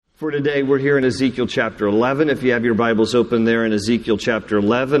For today, we're here in Ezekiel chapter 11. If you have your Bibles open there in Ezekiel chapter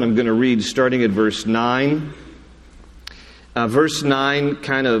 11, I'm going to read starting at verse 9. Verse 9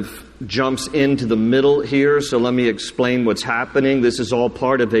 kind of jumps into the middle here, so let me explain what's happening. This is all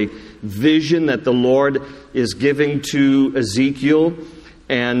part of a vision that the Lord is giving to Ezekiel.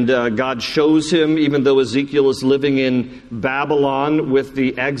 And God shows him, even though Ezekiel is living in Babylon with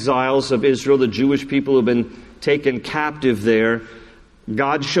the exiles of Israel, the Jewish people who have been taken captive there,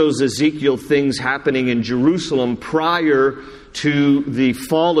 God shows Ezekiel things happening in Jerusalem prior to the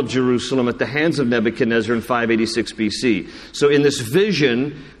fall of Jerusalem at the hands of Nebuchadnezzar in 586 BC. So in this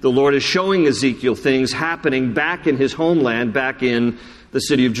vision, the Lord is showing Ezekiel things happening back in his homeland, back in the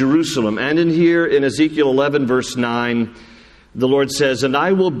city of Jerusalem. And in here, in Ezekiel 11, verse 9, the Lord says, "And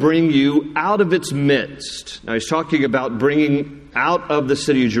I will bring you out of its midst." Now he's talking about bringing out of the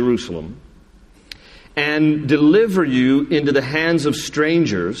city of Jerusalem, "and deliver you into the hands of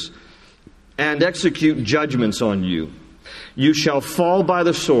strangers, and execute judgments on you. You shall fall by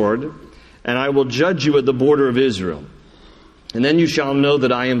the sword, and I will judge you at the border of Israel. And then you shall know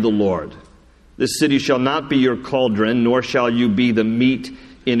that I am the Lord. This city shall not be your cauldron, nor shall you be the meat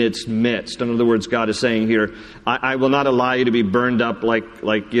in its midst." In other words, God is saying here, I will not allow you to be burned up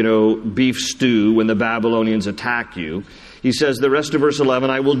like beef stew when the Babylonians attack you. He says, the rest of verse 11,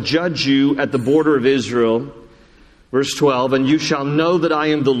 "I will judge you at the border of Israel." Verse 12, "And you shall know that I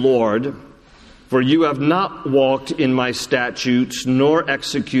am the Lord, for you have not walked in my statutes, nor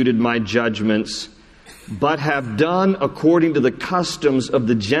executed my judgments, but have done according to the customs of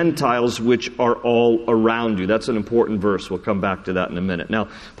the Gentiles which are all around you." That's an important verse. We'll come back to that in a minute. Now,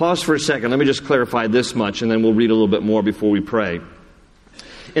 pause for a second. Let me just clarify this much, and then we'll read a little bit more before we pray.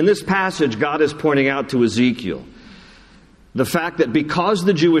 In this passage, God is pointing out to Ezekiel the fact that because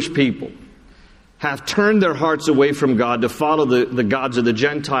the Jewish people have turned their hearts away from God to follow the gods of the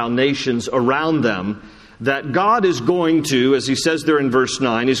Gentile nations around them, that God is going to, as he says there in verse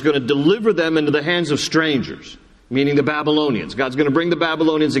 9, he's going to deliver them into the hands of strangers, meaning the Babylonians. God's going to bring the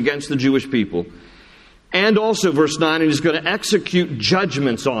Babylonians against the Jewish people. And also, verse 9, and he's going to execute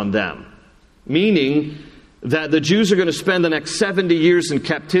judgments on them, meaning that the Jews are going to spend the next 70 years in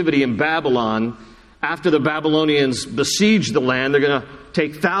captivity in Babylon. After the Babylonians besiege the land, they're going to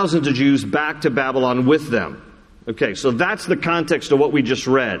take thousands of Jews back to Babylon with them. Okay, so that's the context of what we just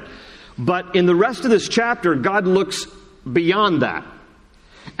read. But in the rest of this chapter, God looks beyond that.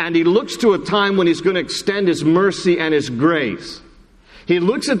 And he looks to a time when he's going to extend his mercy and his grace. He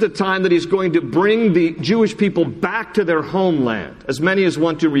looks at the time that he's going to bring the Jewish people back to their homeland, as many as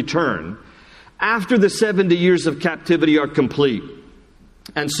want to return, after the 70 years of captivity are complete.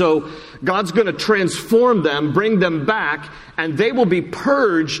 And so God's going to transform them, bring them back, and they will be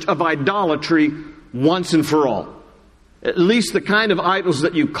purged of idolatry once and for all. At least the kind of idols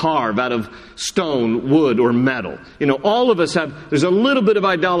that you carve out of stone, wood, or metal. You know, all of us there's a little bit of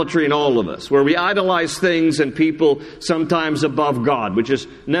idolatry in all of us, where we idolize things and people sometimes above God, which is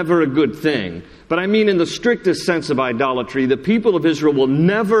never a good thing. But I mean in the strictest sense of idolatry, the people of Israel will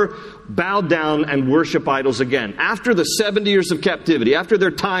never bow down and worship idols again. After the 70 years of captivity, after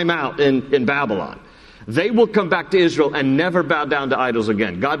their time out in Babylon, they will come back to Israel and never bow down to idols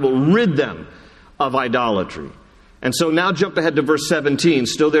again. God will rid them of idolatry. And so now jump ahead to verse 17,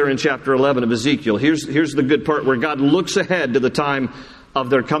 still there in chapter 11 of Ezekiel. Here's the good part where God looks ahead to the time of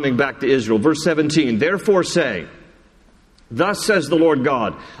their coming back to Israel. Verse 17, "Therefore say, thus says the Lord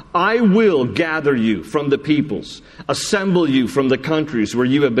God, I will gather you from the peoples, assemble you from the countries where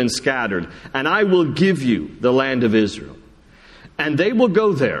you have been scattered, and I will give you the land of Israel. And they will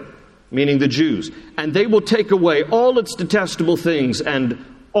go there," meaning the Jews, "and they will take away all its detestable things and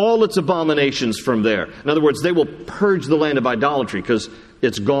all its abominations from there." In other words, they will purge the land of idolatry because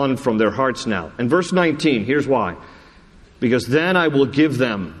it's gone from their hearts now. And verse 19, here's why. "Because then I will give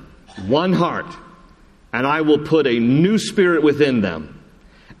them one heart, and I will put a new spirit within them,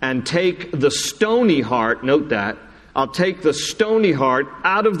 and take the stony heart," note that, "I'll take the stony heart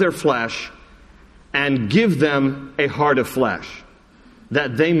out of their flesh and give them a heart of flesh,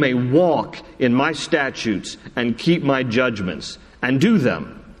 that they may walk in my statutes and keep my judgments and do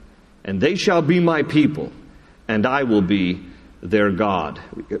them. And they shall be my people, and I will be their God."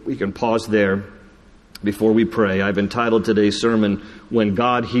 We can pause there before we pray. I've entitled today's sermon, "When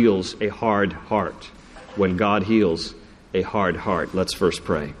God Heals a Hard Heart." When God heals a hard heart. Let's first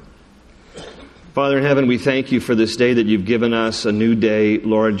pray. Father in heaven, we thank you for this day that you've given us, a new day,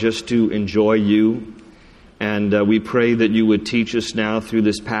 Lord, just to enjoy you. And we pray that you would teach us now through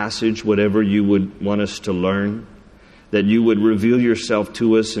this passage whatever you would want us to learn, that you would reveal yourself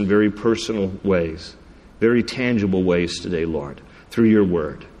to us in very personal ways, very tangible ways today, Lord, through your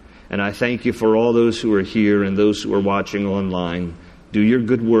word. And I thank you for all those who are here and those who are watching online. Do your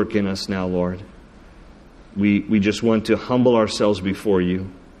good work in us now, Lord. We just want to humble ourselves before you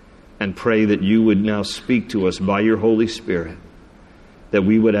and pray that you would now speak to us by your Holy Spirit, that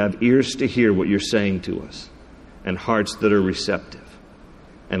we would have ears to hear what you're saying to us and hearts that are receptive.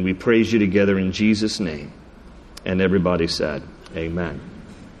 And we praise you together in Jesus' name. And everybody said, amen.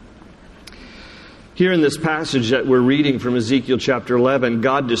 Here in this passage that we're reading from Ezekiel chapter 11,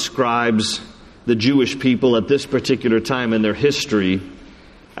 God describes the Jewish people at this particular time in their history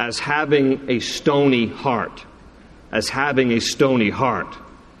as having a stony heart. As having a stony heart.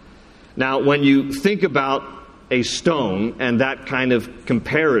 Now, when you think about a stone and that kind of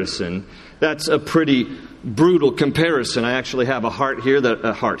comparison, that's a pretty brutal comparison. I actually have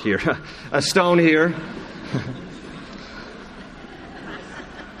a stone here.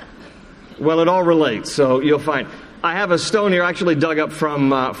 Well, it all relates, so you'll find. I have a stone here actually dug up from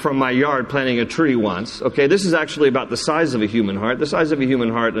my yard planting a tree once. Okay, this is actually about the size of a human heart. The size of a human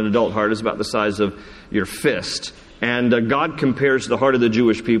heart, an adult heart, is about the size of your fist. And God compares the heart of the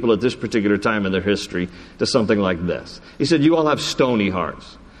Jewish people at this particular time in their history to something like this. He said, you all have stony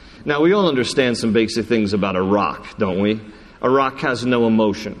hearts. Now, we all understand some basic things about a rock, don't we? A rock has no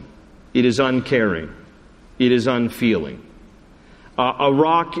emotion. It is uncaring. It is unfeeling. A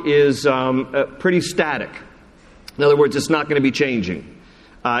rock is pretty static. In other words, it's not going to be changing.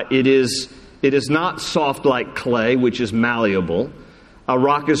 It is not soft like clay, which is malleable. A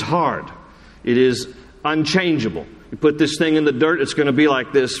rock is hard. It is unchangeable. You put this thing in the dirt, it's going to be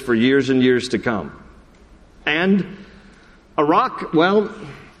like this for years and years to come. And a rock, well,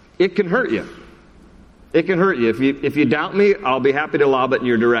 it can hurt you. It can hurt you. If you doubt me, I'll be happy to lob it in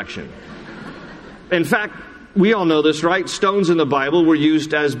your direction. In fact, we all know this, right? Stones in the Bible were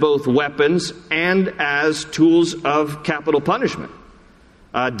used as both weapons and as tools of capital punishment.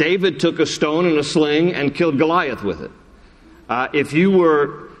 David took a stone and a sling and killed Goliath with it. If you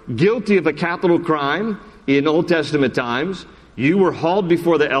were guilty of a capital crime in Old Testament times, you were hauled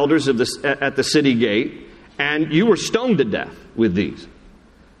before the elders at the city gate, and you were stoned to death with these.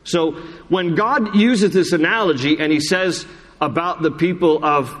 So when God uses this analogy and he says about the people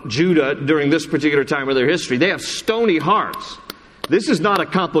of Judah during this particular time of their history, they have stony hearts. This is not a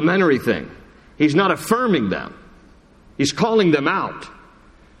complimentary thing. He's not affirming them. He's calling them out.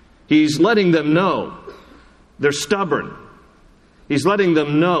 He's letting them know they're stubborn. He's letting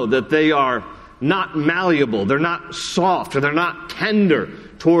them know that they are not malleable. They're not soft, or they're not tender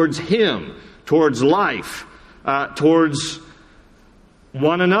towards Him, towards life, towards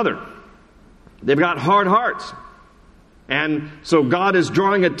one another. They've got hard hearts. And so God is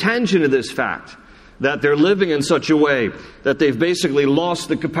drawing attention to this fact that they're living in such a way that they've basically lost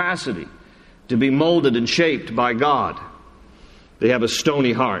the capacity to be molded and shaped by God. They have a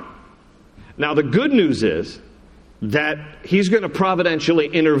stony heart. Now, the good news is that He's going to providentially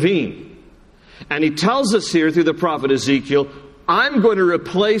intervene. And He tells us here through the prophet Ezekiel, I'm going to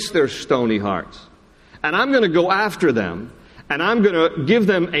replace their stony hearts. And I'm going to go after them. And I'm going to give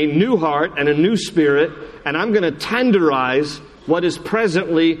them a new heart and a new spirit. And I'm going to tenderize what is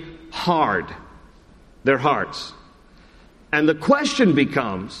presently hard. Their hearts. And the question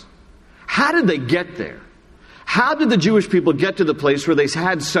becomes, how did they get there? How did the Jewish people get to the place where they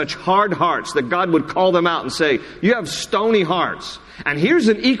had such hard hearts that God would call them out and say, you have stony hearts? And here's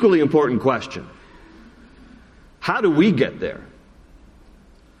an equally important question. How do we get there?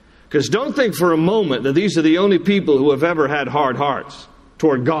 Because don't think for a moment that these are the only people who have ever had hard hearts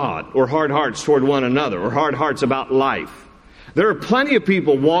toward God, or hard hearts toward one another, or hard hearts about life. There are plenty of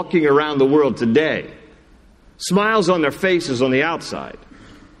people walking around the world today, smiles on their faces on the outside,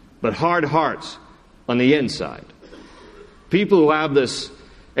 but hard hearts on the inside. People who have this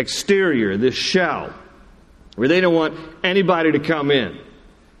exterior, this shell, where they don't want anybody to come in.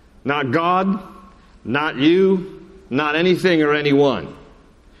 Not God, not you, not anything or anyone.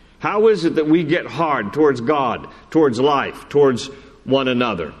 How is it that we get hard towards God, towards life, towards one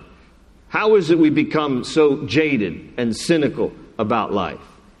another? How is it we become so jaded and cynical about life?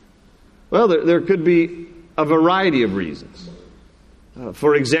 Well, there could be a variety of reasons.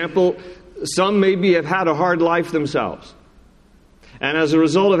 For example, some maybe have had a hard life themselves. And as a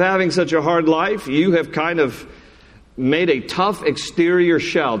result of having such a hard life, you have kind of made a tough exterior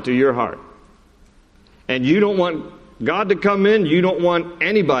shell to your heart. And you don't want God to come in, you don't want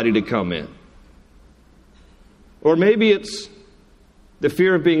anybody to come in. Or maybe it's the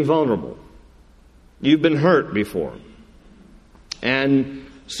fear of being vulnerable. You've been hurt before. And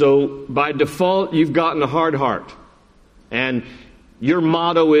so by default, you've gotten a hard heart. And your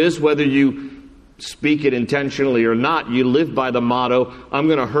motto is, whether you speak it intentionally or not, you live by the motto, I'm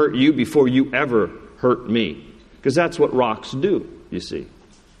going to hurt you before you ever hurt me. Because that's what rocks do, you see.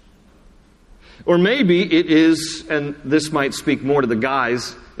 Or maybe it is, and this might speak more to the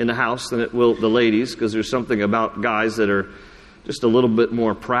guys in the house than it will the ladies, because there's something about guys that are just a little bit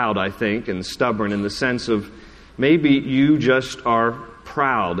more proud, I think, and stubborn in the sense of maybe you just are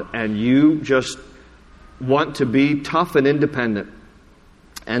proud and you just want to be tough and independent.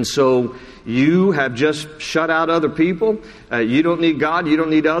 And so you have just shut out other people. You don't need God. You don't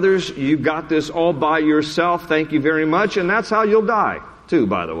need others. You've got this all by yourself. Thank you very much. And that's how you'll die, too,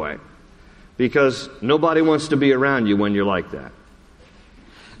 by the way. Because nobody wants to be around you when you're like that.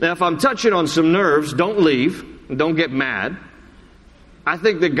 Now, if I'm touching on some nerves, don't leave. Don't get mad. I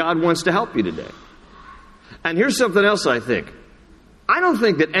think that God wants to help you today. And here's something else I think. I don't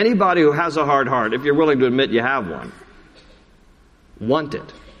think that anybody who has a hard heart, if you're willing to admit you have one, want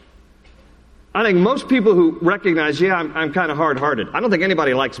it. I think most people who recognize, I'm kind of hard-hearted, I don't think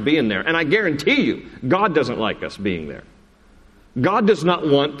anybody likes being there. And I guarantee you, God doesn't like us being there. God does not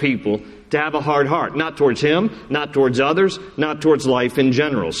want people to have a hard heart. Not towards Him, not towards others, not towards life in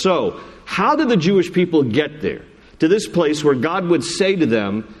general. So, how did the Jewish people get there? To this place where God would say to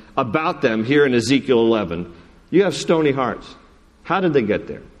them, about them here in Ezekiel 11, you have stony hearts. How did they get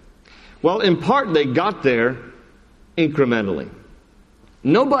there? Well, in part, they got there incrementally.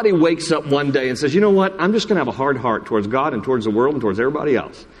 Nobody wakes up one day and says, you know what, I'm just going to have a hard heart towards God and towards the world and towards everybody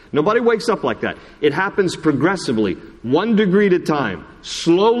else. Nobody wakes up like that. It happens progressively, 1 degree at a time,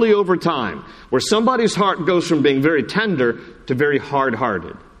 slowly over time, where somebody's heart goes from being very tender to very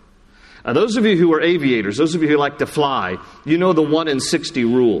hard-hearted. Those of you who are aviators, those of you who like to fly, you know the 1 in 60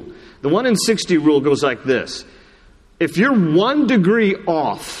 rule. The 1 in 60 rule goes like this. If you're 1 degree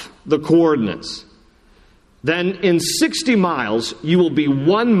off the coordinates, then in 60 miles, you will be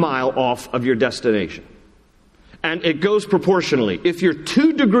 1 mile off of your destination. And it goes proportionally. If you're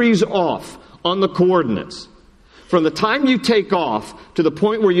 2 degrees off on the coordinates, from the time you take off to the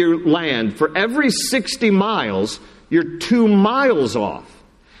point where you land, for every 60 miles, you're 2 miles off.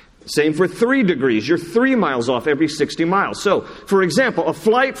 Same for 3 degrees. You're 3 miles off every 60 miles. So, for example, a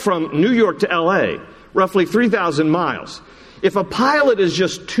flight from New York to L.A., roughly 3,000 miles. If a pilot is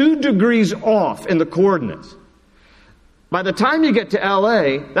just 2 degrees off in the coordinates, by the time you get to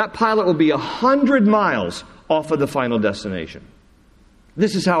L.A., that pilot will be 100 miles off of the final destination.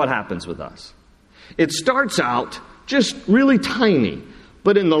 This is how it happens with us. It starts out just really tiny,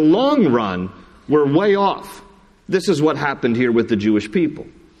 but in the long run, we're way off. This is what happened here with the Jewish people.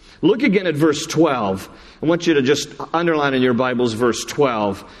 Look again at verse 12. I want you to just underline in your Bibles verse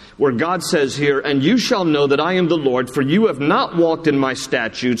 12, where God says here, and you shall know that I am the Lord, for you have not walked in my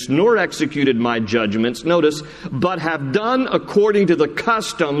statutes, nor executed my judgments, notice, but have done according to the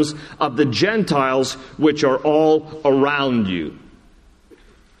customs of the Gentiles, which are all around you.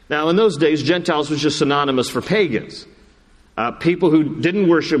 Now, in those days, Gentiles was just synonymous for pagans. People who didn't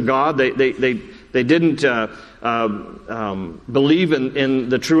worship God, they didn't believe in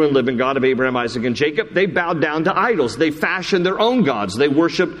the true and living God of Abraham, Isaac, and Jacob. They bowed down to idols. They fashioned their own gods. They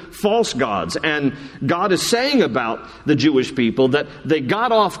worshiped false gods. And God is saying about the Jewish people that they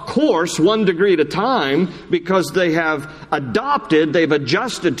got off course 1 degree at a time because they have adopted, they've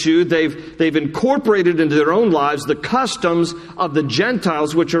adjusted to, they've incorporated into their own lives the customs of the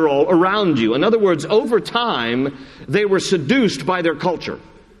Gentiles which are all around you. In other words, over time, they were seduced by their culture.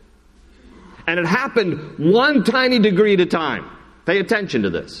 And it happened 1 tiny degree at a time. Pay attention to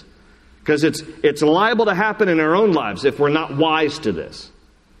this. Because it's liable to happen in our own lives if we're not wise to this.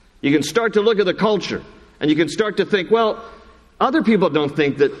 You can start to look at the culture and you can start to think, well, other people don't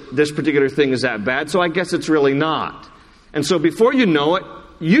think that this particular thing is that bad, so I guess it's really not. And so before you know it,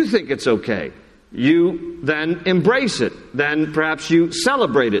 you think it's okay. You then embrace it. Then perhaps you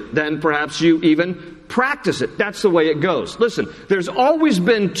celebrate it. Then perhaps you even practice it. That's the way it goes. Listen, there's always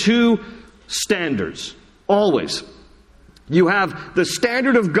been 2 standards. Always. You have the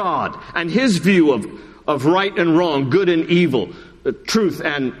standard of God and His view of right and wrong, good and evil, truth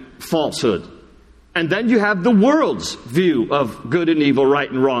and falsehood. And then you have the world's view of good and evil, right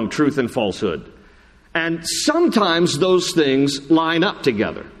and wrong, truth and falsehood. And sometimes those things line up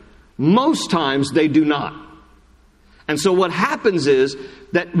together. Most times they do not. And so what happens is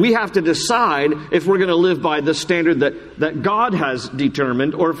that we have to decide if we're going to live by the standard that God has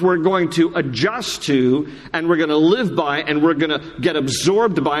determined, or if we're going to adjust to and we're going to live by and we're going to get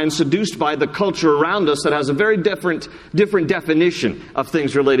absorbed by and seduced by the culture around us that has a very different definition of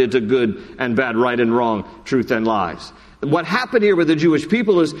things related to good and bad, right and wrong, truth and lies. What happened here with the Jewish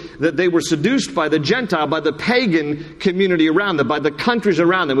people is that they were seduced by the Gentile, by the pagan community around them, by the countries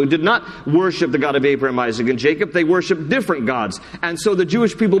around them who did not worship the God of Abraham, Isaac, and Jacob. They worshiped different gods. And so the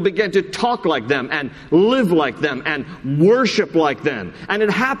Jewish people began to talk like them and live like them and worship like them. And it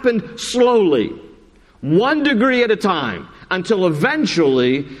happened slowly, 1 degree at a time, until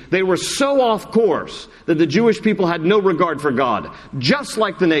eventually they were so off course that the Jewish people had no regard for God, just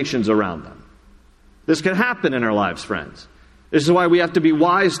like the nations around them. This can happen in our lives, friends. This is why we have to be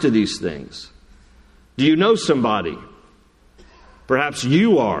wise to these things. Do you know somebody? Perhaps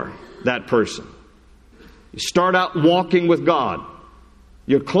you are that person. You start out walking with God.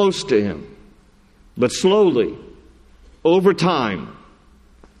 You're close to Him. But slowly, over time,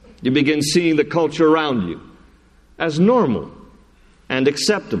 you begin seeing the culture around you as normal and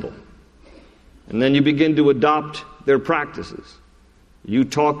acceptable. And then you begin to adopt their practices. You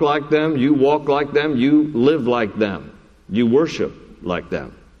talk like them, you walk like them, you live like them, you worship like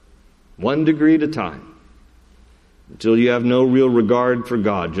them. 1 degree at a time. Until you have no real regard for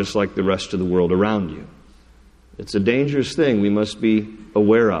God, just like the rest of the world around you. It's a dangerous thing we must be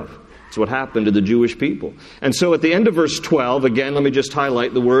aware of. It's what happened to the Jewish people. And so at the end of verse 12, again, let me just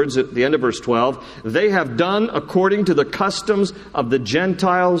highlight the words at the end of verse 12. They have done according to the customs of the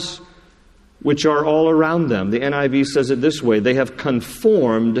Gentiles which are all around them. The NIV says it this way: they have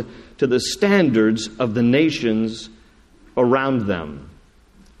conformed to the standards of the nations around them.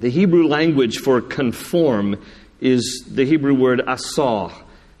 The Hebrew language for conform is the Hebrew word asah.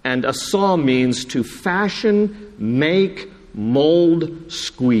 And asah means to fashion, make, mold,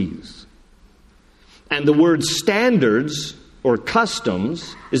 squeeze. And the word standards or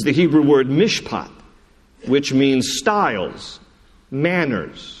customs is the Hebrew word mishpat, which means styles,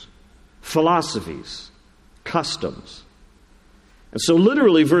 manners, philosophies, customs. And so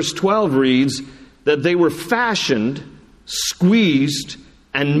literally verse 12 reads that they were fashioned, squeezed,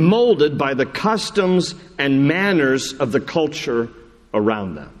 and molded by the customs and manners of the culture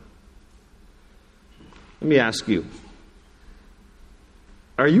around them. Let me ask you,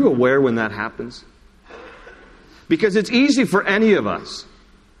 are you aware when that happens? Because it's easy for any of us.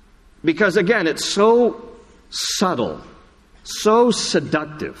 Because again, it's so subtle, so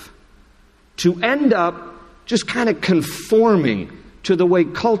seductive, to end up just kind of conforming to the way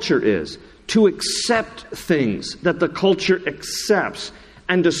culture is, to accept things that the culture accepts,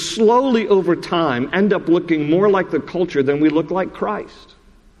 and to slowly over time end up looking more like the culture than we look like Christ.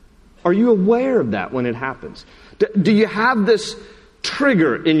 Are you aware of that when it happens? Do you have this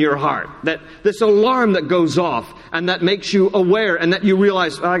trigger in your heart, that this alarm that goes off and that makes you aware and that you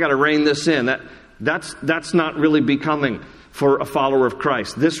realize, I got to rein this in. That's not really becoming for a follower of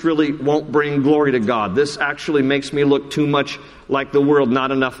Christ. This really won't bring glory to God. This actually makes me look too much like the world,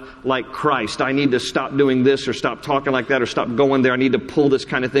 not enough like Christ. I need to stop doing this or stop talking like that or stop going there. I need to pull this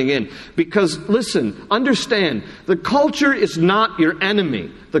kind of thing in. Because listen, understand, the culture is not your enemy.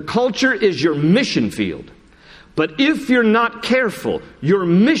 The culture is your mission field. But if you're not careful, your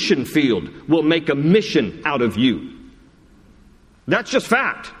mission field will make a mission out of you. That's just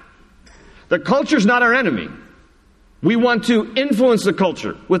fact. The culture's not our enemy. We want to influence the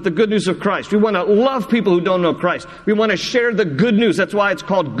culture with the good news of Christ. We want to love people who don't know Christ. We want to share the good news. That's why it's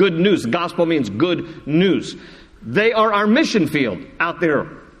called good news. The gospel means good news. They are our mission field out there,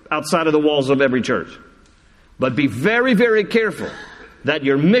 outside of the walls of every church. But be very, very careful that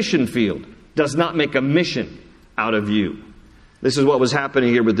your mission field does not make a mission out of you. This is what was happening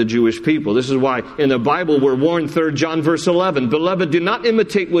here with the Jewish people. This is why in the Bible we're warned, 3 John verse 11, Beloved, do not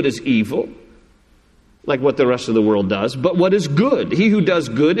imitate what is evil, like what the rest of the world does, but what is good. He who does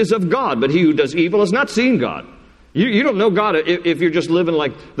good is of God, but he who does evil has not seen God. You don't know God if you're just living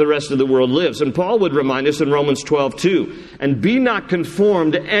like the rest of the world lives. And Paul would remind us in Romans 12:2, and be not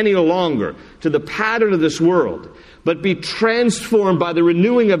conformed any longer to the pattern of this world, but be transformed by the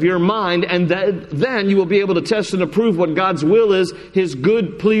renewing of your mind, and then you will be able to test and approve what God's will is, His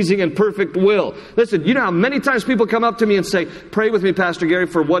good, pleasing, and perfect will. Listen, you know how many times people come up to me and say, pray with me, Pastor Gary,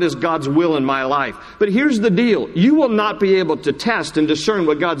 for what is God's will in my life. But here's the deal. You will not be able to test and discern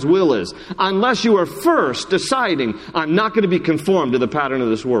what God's will is unless you are first deciding, I'm not going to be conformed to the pattern of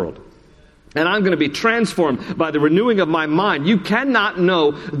this world. And I'm going to be transformed by the renewing of my mind. You cannot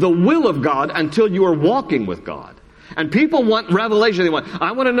know the will of God until you are walking with God. And people want revelation.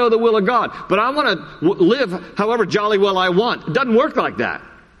 I want to know the will of God, but I want to live however jolly well I want. It doesn't work like that.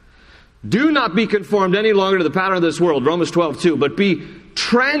 Do not be conformed any longer to the pattern of this world, Romans 12:2, but be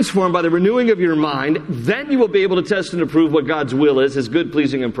transformed by the renewing of your mind. Then you will be able to test and approve what God's will is, His good,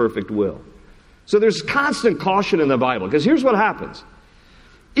 pleasing, and perfect will. So there's constant caution in the Bible, because here's what happens.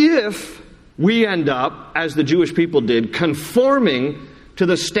 If we end up, as the Jewish people did, conforming to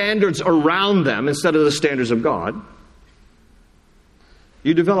the standards around them instead of the standards of God,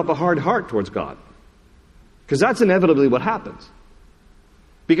 you develop a hard heart towards God. Because that's inevitably what happens.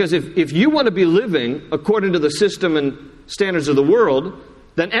 Because if you want to be living according to the system and standards of the world,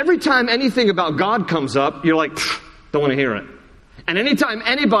 then every time anything about God comes up, you're like, don't want to hear it. And anytime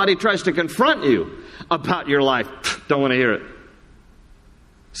anybody tries to confront you about your life, don't want to hear it.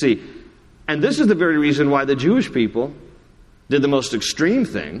 See, and this is the very reason why the Jewish people did the most extreme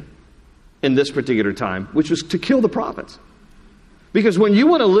thing in this particular time, which was to kill the prophets. Because when you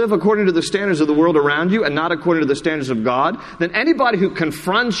want to live according to the standards of the world around you and not according to the standards of God, then anybody who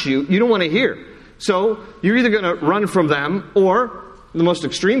confronts you, you don't want to hear. So you're either going to run from them, or the most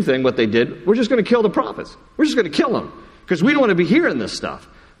extreme thing, what they did, we're just going to kill the prophets. We're just going to kill them. Because we don't want to be hearing this stuff.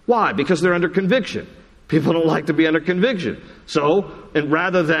 Why? Because they're under conviction. People don't like to be under conviction. So, and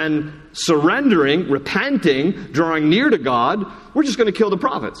rather than surrendering, repenting, drawing near to God, we're just going to kill the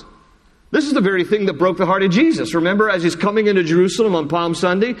prophets. This is the very thing that broke the heart of Jesus. Remember, as he's coming into Jerusalem on Palm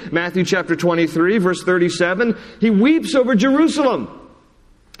Sunday, Matthew chapter 23, verse 37, he weeps over Jerusalem.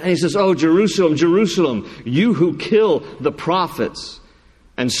 And he says, "Oh, Jerusalem, Jerusalem, you who kill the prophets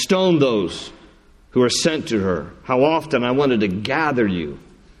and stone those who are sent to her. How often I wanted to gather you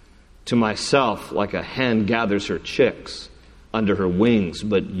to myself like a hen gathers her chicks under her wings,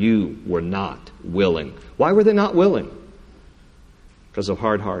 but you were not willing." Why were they not willing? Because of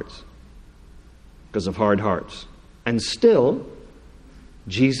hard hearts. Because of hard hearts. And still,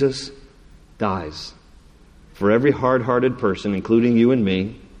 Jesus dies for every hard-hearted person, including you and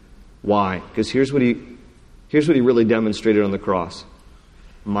me. Why? Because here's what he really demonstrated on the cross.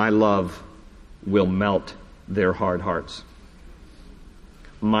 My love will melt their hard hearts.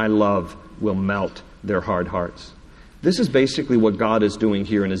 My love will melt their hard hearts. This is basically what God is doing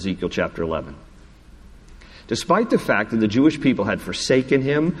here in Ezekiel chapter 11. Despite the fact that the Jewish people had forsaken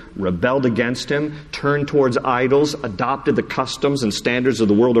him, rebelled against him, turned towards idols, adopted the customs and standards of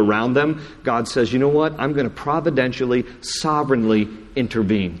the world around them, God says, you know what? I'm going to providentially, sovereignly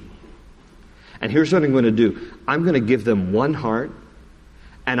intervene. And here's what I'm going to do. I'm going to give them one heart,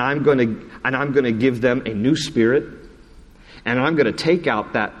 and I'm going to give them a new spirit, and I'm going to take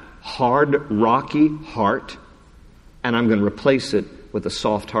out that hard, rocky heart, and I'm going to replace it with a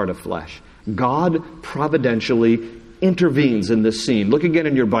soft heart of flesh. God providentially intervenes in this scene. Look again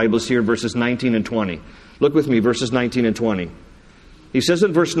in your Bibles here, verses 19 and 20. Look with me, verses 19 and 20. He says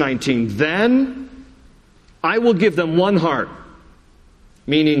in verse 19, "Then I will give them one heart."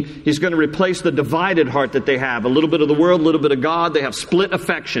 Meaning, he's going to replace the divided heart that they have. A little bit of the world, a little bit of God. They have split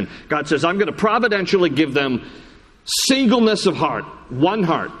affection. God says, I'm going to providentially give them singleness of heart, one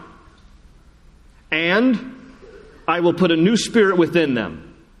heart. And I will put a new spirit within them.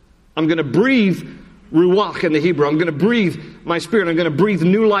 I'm going to breathe ruach in the Hebrew. I'm going to breathe my spirit. I'm going to breathe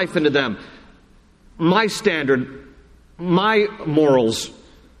new life into them. My standard, my morals,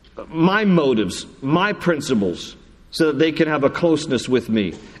 my motives, my principles, so that they can have a closeness with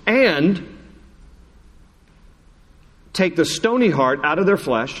me. And take the stony heart out of their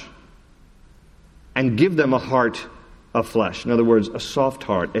flesh and give them a heart of flesh. In other words, a soft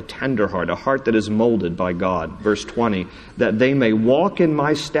heart, a tender heart, a heart that is molded by God. Verse 20, "That they may walk in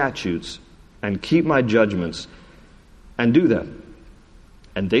my statutes and keep my judgments and do them.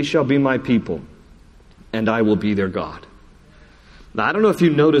 And they shall be my people, and I will be their God." Now, I don't know if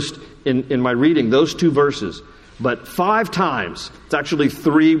you noticed in my reading those two verses, but 5 times, it's actually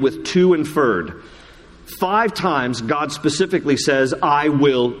 3 with 2 inferred. 5 times God specifically says, I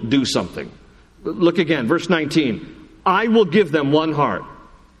will do something. Look again, verse 19. I will give them one heart.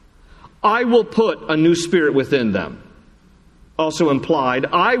 I will put a new spirit within them. Also implied,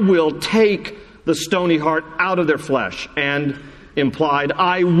 I will take the stony heart out of their flesh. And implied,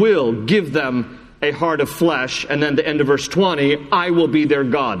 I will give them a heart of flesh. And then the end of verse 20, I will be their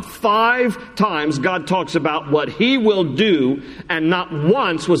God. 5 times God talks about what he will do, and not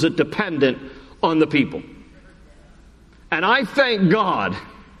once was it dependent on the people. And I thank God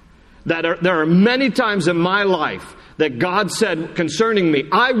that there are many times in my life that God said concerning me,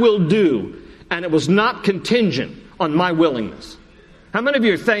 I will do, and it was not contingent on my willingness. How many of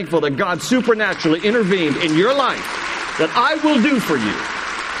you are thankful that God supernaturally intervened in your life that I will do for you?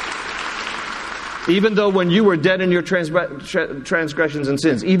 Even though when you were dead in your transgressions and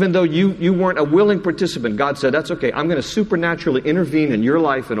sins, even though you weren't a willing participant, God said, that's okay. I'm going to supernaturally intervene in your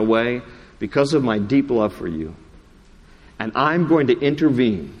life in a way because of my deep love for you. And I'm going to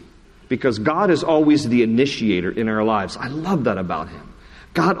intervene because God is always the initiator in our lives. I love that about him.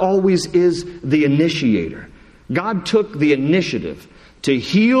 God always is the initiator. God took the initiative to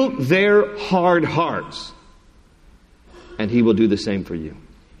heal their hard hearts, and He will do the same for you.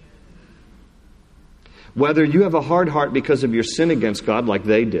 Whether you have a hard heart because of your sin against God like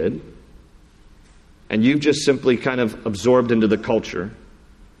they did, and you've just simply kind of absorbed into the culture,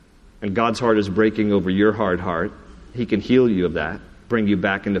 and God's heart is breaking over your hard heart, He can heal you of that, bring you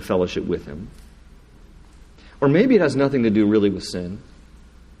back into fellowship with Him. Or maybe it has nothing to do really with sin.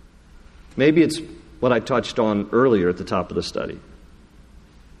 Maybe it's what I touched on earlier at the top of the study.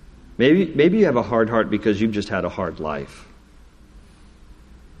 Maybe you have a hard heart because you've just had a hard life.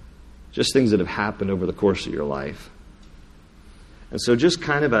 Just things that have happened over the course of your life. And so just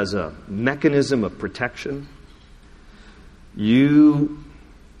kind of as a mechanism of protection, you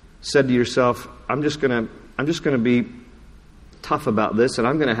said to yourself, I'm just going to be tough about this, and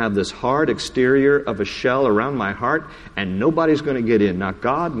I'm going to have this hard exterior of a shell around my heart, and nobody's going to get in. Not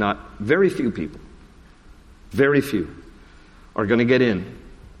God, not very few people. Very few are going to get in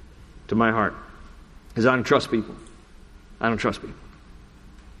to my heart. Because I don't trust people. I don't trust people.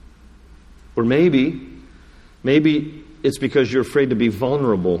 Or maybe it's because you're afraid to be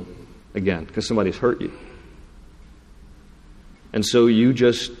vulnerable again, because somebody's hurt you. And so you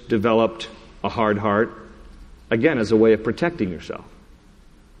just developed a hard heart, again, as a way of protecting yourself.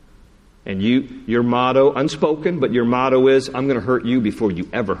 And your motto, unspoken, but your motto is, I'm going to hurt you before you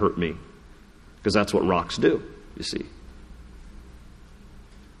ever hurt me. Because that's what rocks do, you see.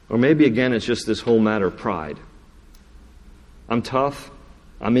 Or maybe, again, it's just this whole matter of pride. I'm tough.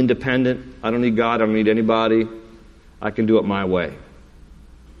 I'm independent. I don't need God. I don't need anybody. I can do it my way.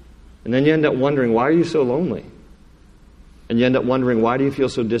 And then you end up wondering, why are you so lonely? And you end up wondering, why do you feel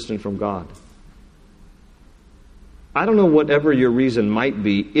so distant from God? I don't know whatever your reason might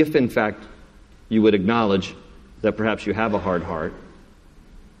be, if in fact you would acknowledge that perhaps you have a hard heart.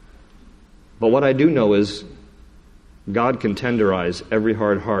 But what I do know is God can tenderize every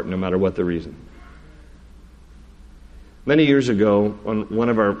hard heart no matter what the reason. Many years ago, on one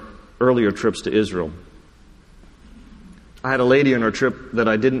of our earlier trips to Israel, I had a lady on our trip that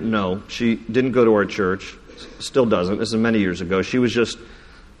I didn't know. She didn't go to our church, still doesn't. This is many years ago. She was just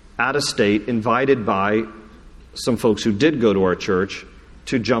out of state, invited by some folks who did go to our church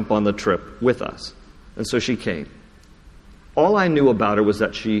to jump on the trip with us. And so she came. All I knew about her was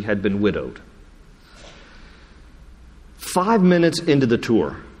that she had been widowed. 5 minutes into the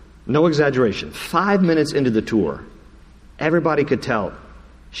tour, no exaggeration, 5 minutes into the tour, everybody could tell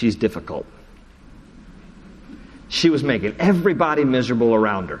she's difficult. She was making everybody miserable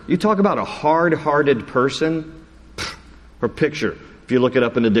around her. You talk about a hard-hearted person, her picture, if you look it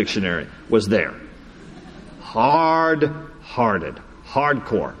up in the dictionary, was there. Hard-hearted,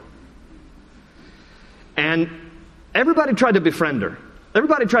 hardcore. And everybody tried to befriend her.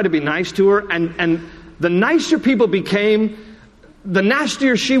 Everybody tried to be nice to her, and the nicer people became, the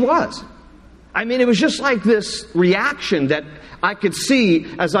nastier she was. I mean, it was just like this reaction that I could see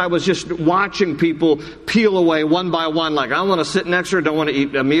as I was just watching people peel away one by one, like, I don't want to sit next to her, don't want to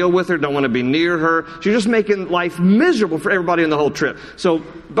eat a meal with her, don't want to be near her. She's just making life miserable for everybody in the whole trip. So,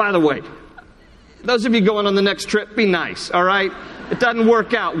 by the way, those of you going on the next trip, be nice, all right? It doesn't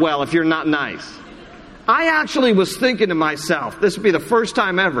work out well if you're not nice. I actually was thinking to myself, this would be the first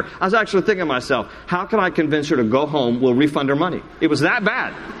time ever, I was actually thinking to myself, how can I convince her to go home? We'll refund her money. It was that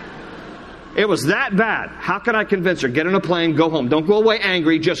bad. It was that bad. How can I convince her? Get on a plane, go home. Don't go away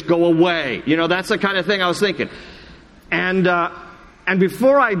angry, just go away. You know, that's the kind of thing I was thinking. And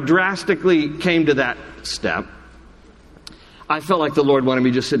before I drastically came to that step, I felt like the Lord wanted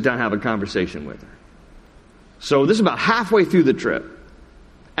me to just sit down and have a conversation with her. So this is about halfway through the trip.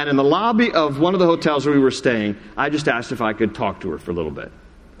 And in the lobby of one of the hotels where we were staying, I just asked if I could talk to her for a little bit.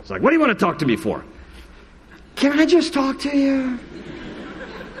 I was like, what do you want to talk to me for? Can I just talk to you?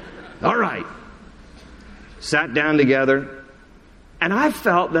 All right. Sat down together. And I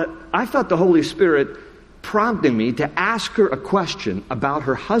felt the Holy Spirit prompting me to ask her a question about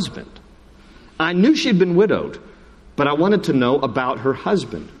her husband. I knew she'd been widowed, but I wanted to know about her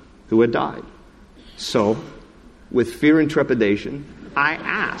husband who had died. So, with fear and trepidation, I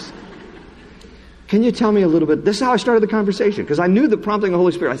asked, can you tell me a little bit? This is how I started the conversation, because I knew the prompting of the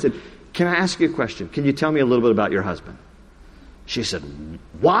Holy Spirit. I said, can I ask you a question? Can you tell me a little bit about your husband? She said,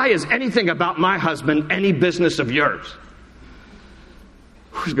 why is anything about my husband any business of yours?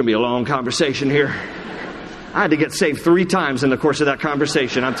 There's going to be a long conversation here. I had to get saved 3 times in the course of that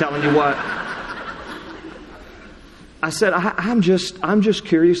conversation. I'm telling you what. I said, I'm just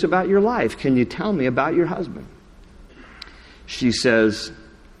curious about your life. Can you tell me about your husband? She says,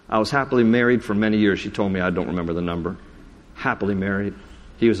 I was happily married for many years. She told me, I don't remember the number. Happily married.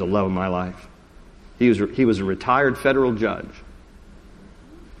 He was the love of my life. He was a retired federal judge.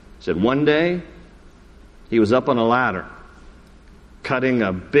 Said one day he was up on a ladder cutting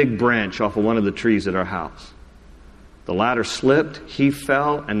a big branch off of one of the trees at our house. The ladder slipped, he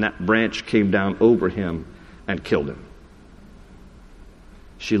fell, and that branch came down over him and killed him.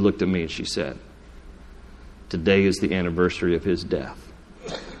 She looked at me and she said, today is the anniversary of his death.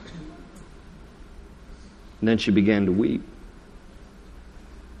 And then she began to weep.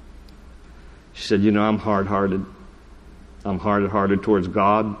 She said, I'm hard-hearted. I'm hard-hearted towards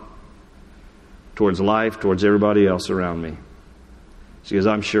God, towards life, towards everybody else around me. She goes,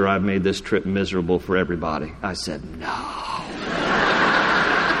 I'm sure I've made this trip miserable for everybody. I said, no.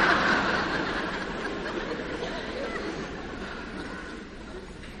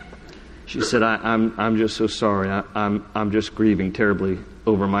 She said, I'm just so sorry. I'm just grieving terribly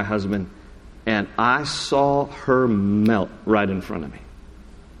over my husband. And I saw her melt right in front of me.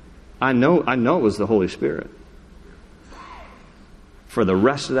 I know it was the Holy Spirit. For the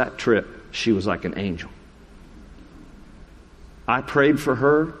rest of that trip, she was like an angel. I prayed for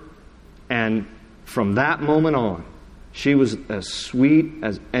her, and from that moment on, she was as sweet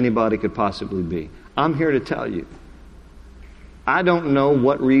as anybody could possibly be. I'm here to tell you, I don't know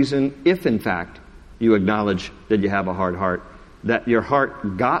what reason, if in fact you acknowledge that you have a hard heart, that your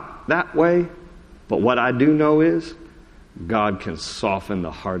heart got that way, but what I do know is God can soften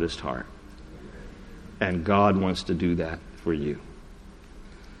the hardest heart. And God wants to do that for you.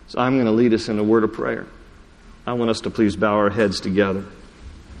 So I'm going to lead us in a word of prayer. I want us to please bow our heads together.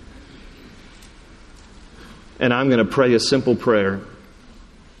 And I'm going to pray a simple prayer.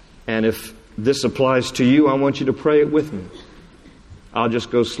 And if this applies to you, I want you to pray it with me. I'll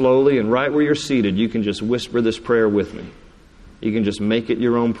just go slowly, and right where you're seated, you can just whisper this prayer with me. You can just make it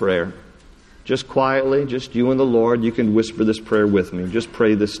your own prayer. Just quietly, just you and the Lord, you can whisper this prayer with me. Just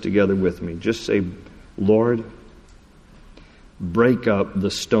pray this together with me. Just say, Lord, break up the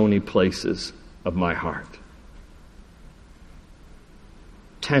stony places of my heart.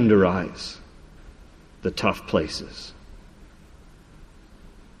 Tenderize the tough places.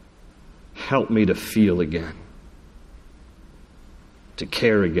 Help me to feel again, to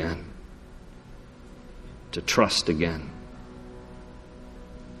care again, to trust again,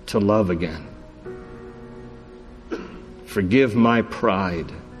 to love again. Forgive my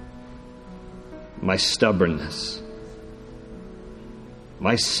pride, my stubbornness,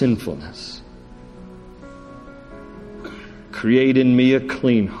 my sinfulness. Create in me a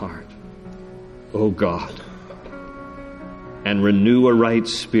clean heart, O God, and renew a right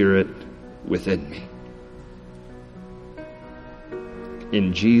spirit within me.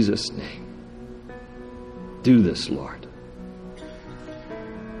 In Jesus' name, do this, Lord.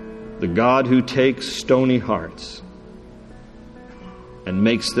 The God who takes stony hearts and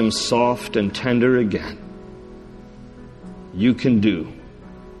makes them soft and tender again, you can do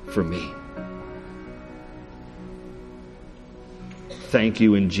for me. Thank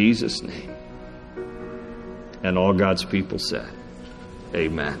you in Jesus' name. And all God's people said,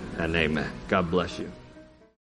 amen and amen. God bless you.